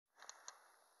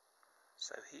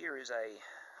So here is a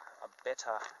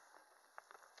better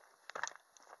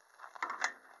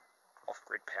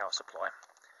off-grid power supply,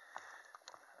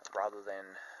 rather than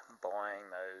buying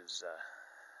those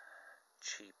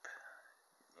cheap,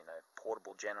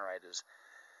 portable generators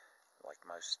like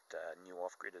most new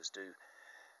off-gridders do.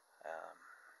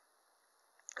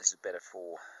 This is better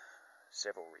for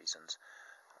several reasons.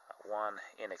 One,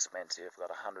 inexpensive. I've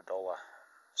got a $100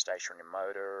 stationary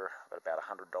motor, I've got about a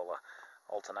 $100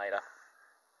 alternator.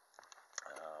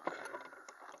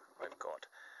 I've got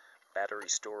battery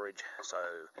storage, so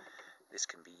this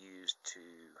can be used to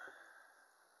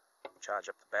charge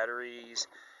up the batteries,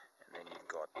 and then you've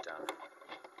got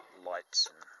lights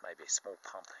and maybe a small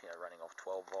pump, running off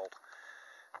 12 volt,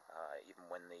 even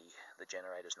when the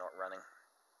generator's not running.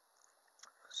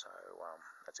 So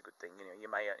that's a good thing. You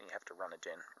may only have to run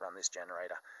this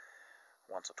generator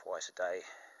once or twice a day,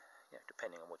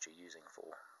 depending on what you're using for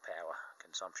power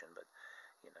consumption, but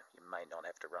you may not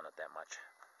have to run it that much.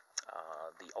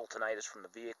 The alternators from the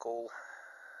vehicle,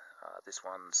 this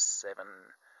one's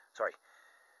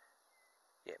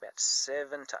about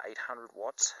 7 to 800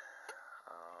 watts,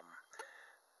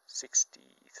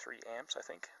 63 amps, I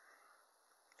think.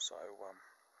 So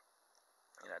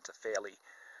it's a fairly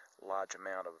large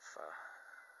amount of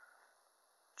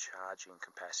charging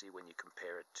capacity when you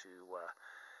compare it to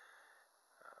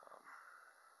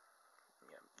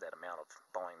that amount of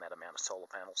buying that amount of solar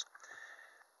panels.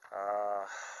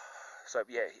 So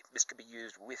yeah, this could be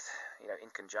used with, in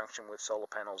conjunction with solar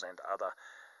panels and other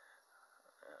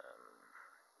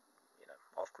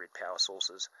off-grid power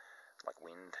sources like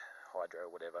wind, hydro,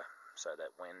 whatever, so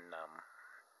that when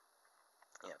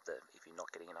if you're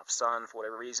not getting enough sun for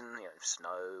whatever reason,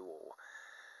 snow or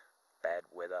bad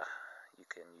weather, you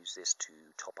can use this to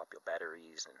top up your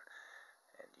batteries,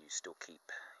 and you still keep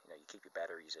you keep your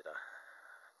batteries at a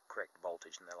correct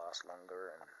voltage, and they last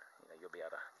longer, and you'll be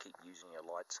able to keep using your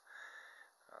lights.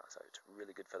 So it's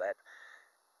really good for that.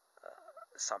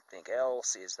 Something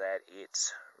else is that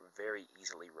it's very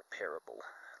easily repairable.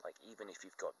 Like, even if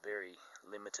you've got very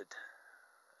limited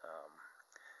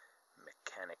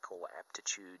mechanical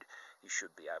aptitude, you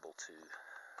should be able to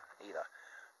either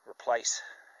replace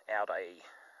out a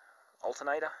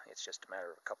alternator, it's just a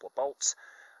matter of a couple of bolts,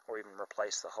 or even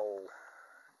replace the whole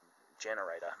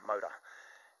generator motor.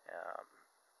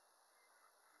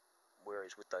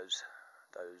 Whereas with those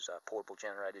portable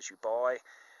generators you buy,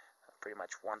 pretty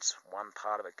much once one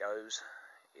part of it goes,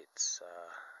 it's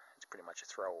pretty much a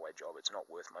throwaway job. It's not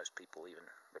worth most people even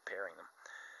repairing them.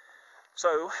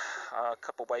 So a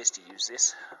couple of ways to use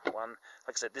this. One,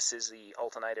 like I said, this is the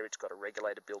alternator. It's got a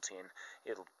regulator built in.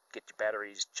 It'll get your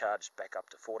batteries charged back up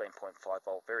to 14.5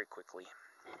 volt very quickly,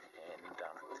 and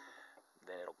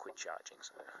then it'll quit charging.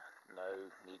 So no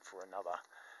need for another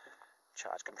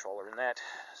charge controller in that.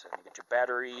 So you get your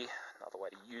battery. Another way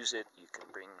to use it, you can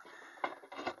bring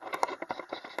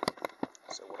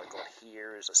so what I've got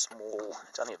here is it's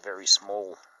only a very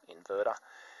small inverter,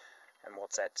 and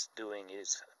what that's doing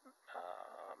is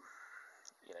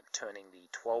turning the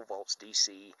 12 volts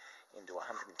DC into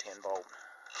 110 volt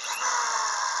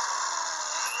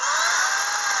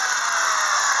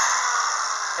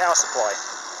power supply.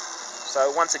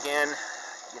 So once again,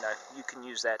 you can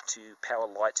use that to power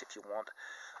lights if you want,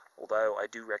 although I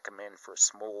do recommend for a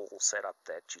small setup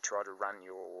that you try to run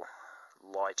your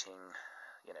lighting,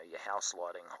 your house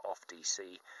lighting off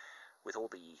DC. With all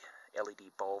the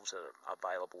LED bulbs that are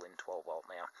available in 12 volt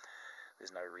now,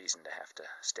 there's no reason to have to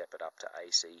step it up to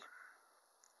AC,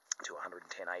 to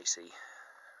 110 AC.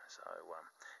 So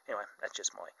anyway, that's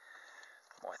just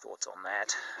my thoughts on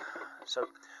that. So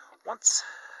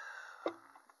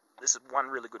this is one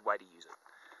really good way to use it.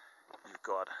 You've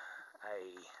got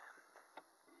a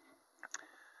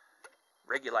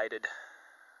regulated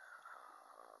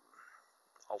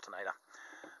alternator,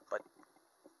 but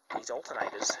these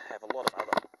alternators have a lot of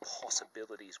other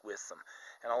possibilities with them,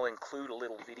 and I'll include a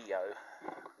little video,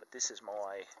 but this is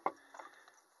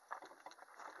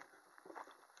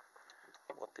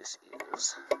what this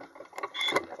is.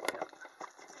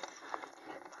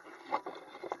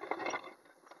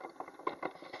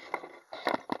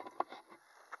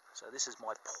 So this is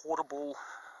my portable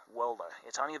welder.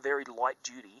 It's only a very light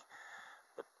duty,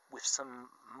 but with some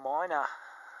minor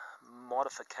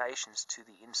modifications to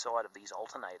the inside of these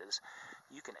alternators,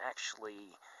 you can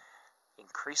actually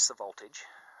increase the voltage,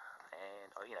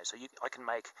 and so I can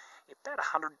make about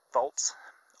 100 volts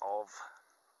of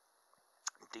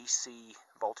DC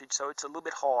voltage. So it's a little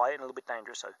bit high and a little bit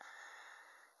dangerous, so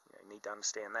you need to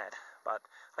understand that. But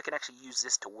I can actually use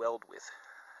this to weld with,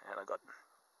 and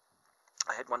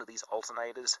I had one of these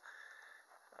alternators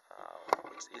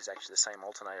is actually the same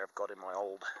alternator I've got in my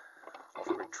old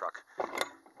off-grid truck,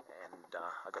 and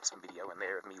I got some video in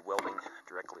there of me welding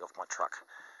directly off my truck.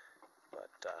 But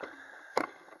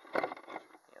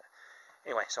yeah.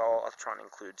 Anyway, so I'll try and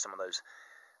include some of those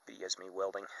videos of me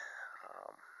welding.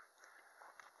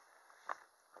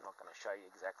 I'm not going to show you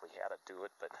exactly how to do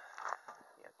it, but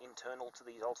internal to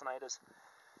these alternators,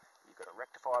 you've got a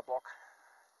rectifier block,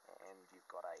 and you've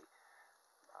got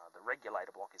the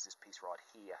regulator block is this piece right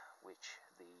here, which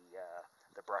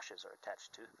the brushes are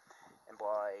attached to. And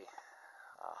by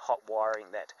hot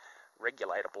wiring that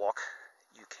regulator block,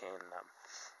 you can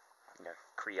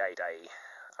create a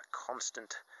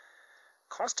constant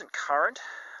current,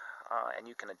 and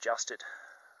you can adjust it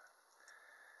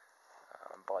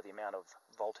by the amount of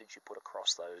voltage you put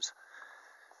across those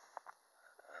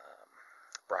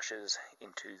brushes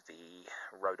into the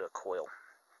rotor coil.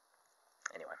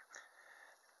 Anyway,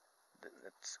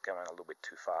 that's going a little bit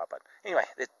too far, but anyway,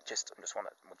 I just want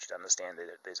you to understand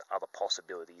that there's other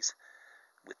possibilities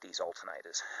with these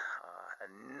alternators.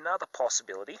 Another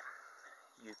possibility,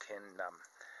 you can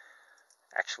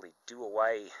actually do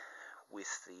away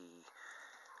with the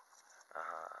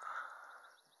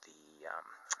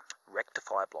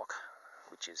rectifier block,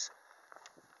 which is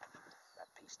that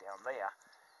piece down there.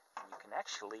 You can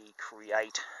actually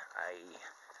create a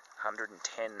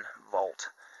 110 volt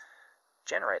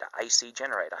generator, AC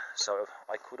generator. So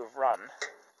I could have run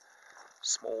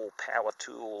small power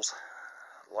tools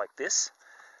like this,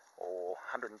 or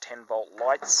 110 volt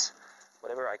lights,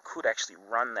 whatever. I could actually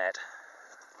run that.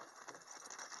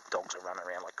 Dogs are running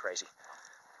around like crazy.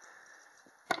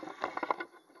 I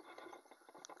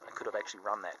could have actually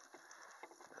run that.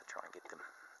 I'll try and get them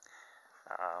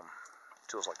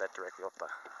tools like that directly off the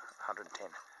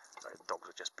 110. Sorry, the dogs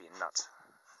are just being nuts.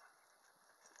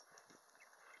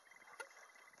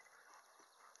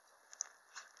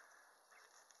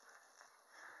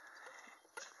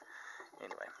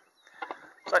 Anyway,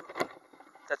 so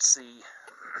that's the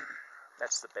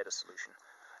better solution.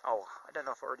 Oh, I don't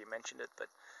know if I already mentioned it, but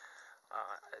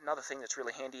another thing that's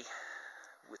really handy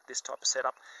with this type of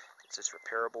setup is it's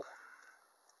repairable,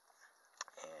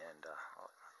 and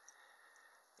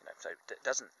so it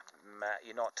doesn't matter.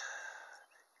 You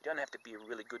don't have to be a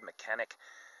really good mechanic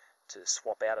to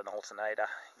swap out an alternator.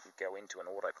 You go into an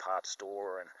auto parts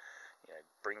store and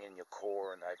bring in your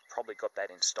core, and they've probably got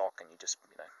that in stock, and you just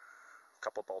a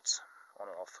couple of bolts on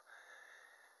and off.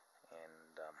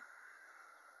 And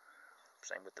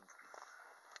same with the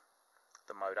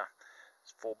motor.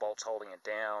 It's 4 bolts holding it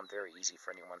down. Very easy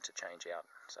for anyone to change out.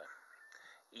 So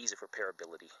ease of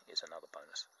repairability is another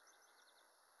bonus.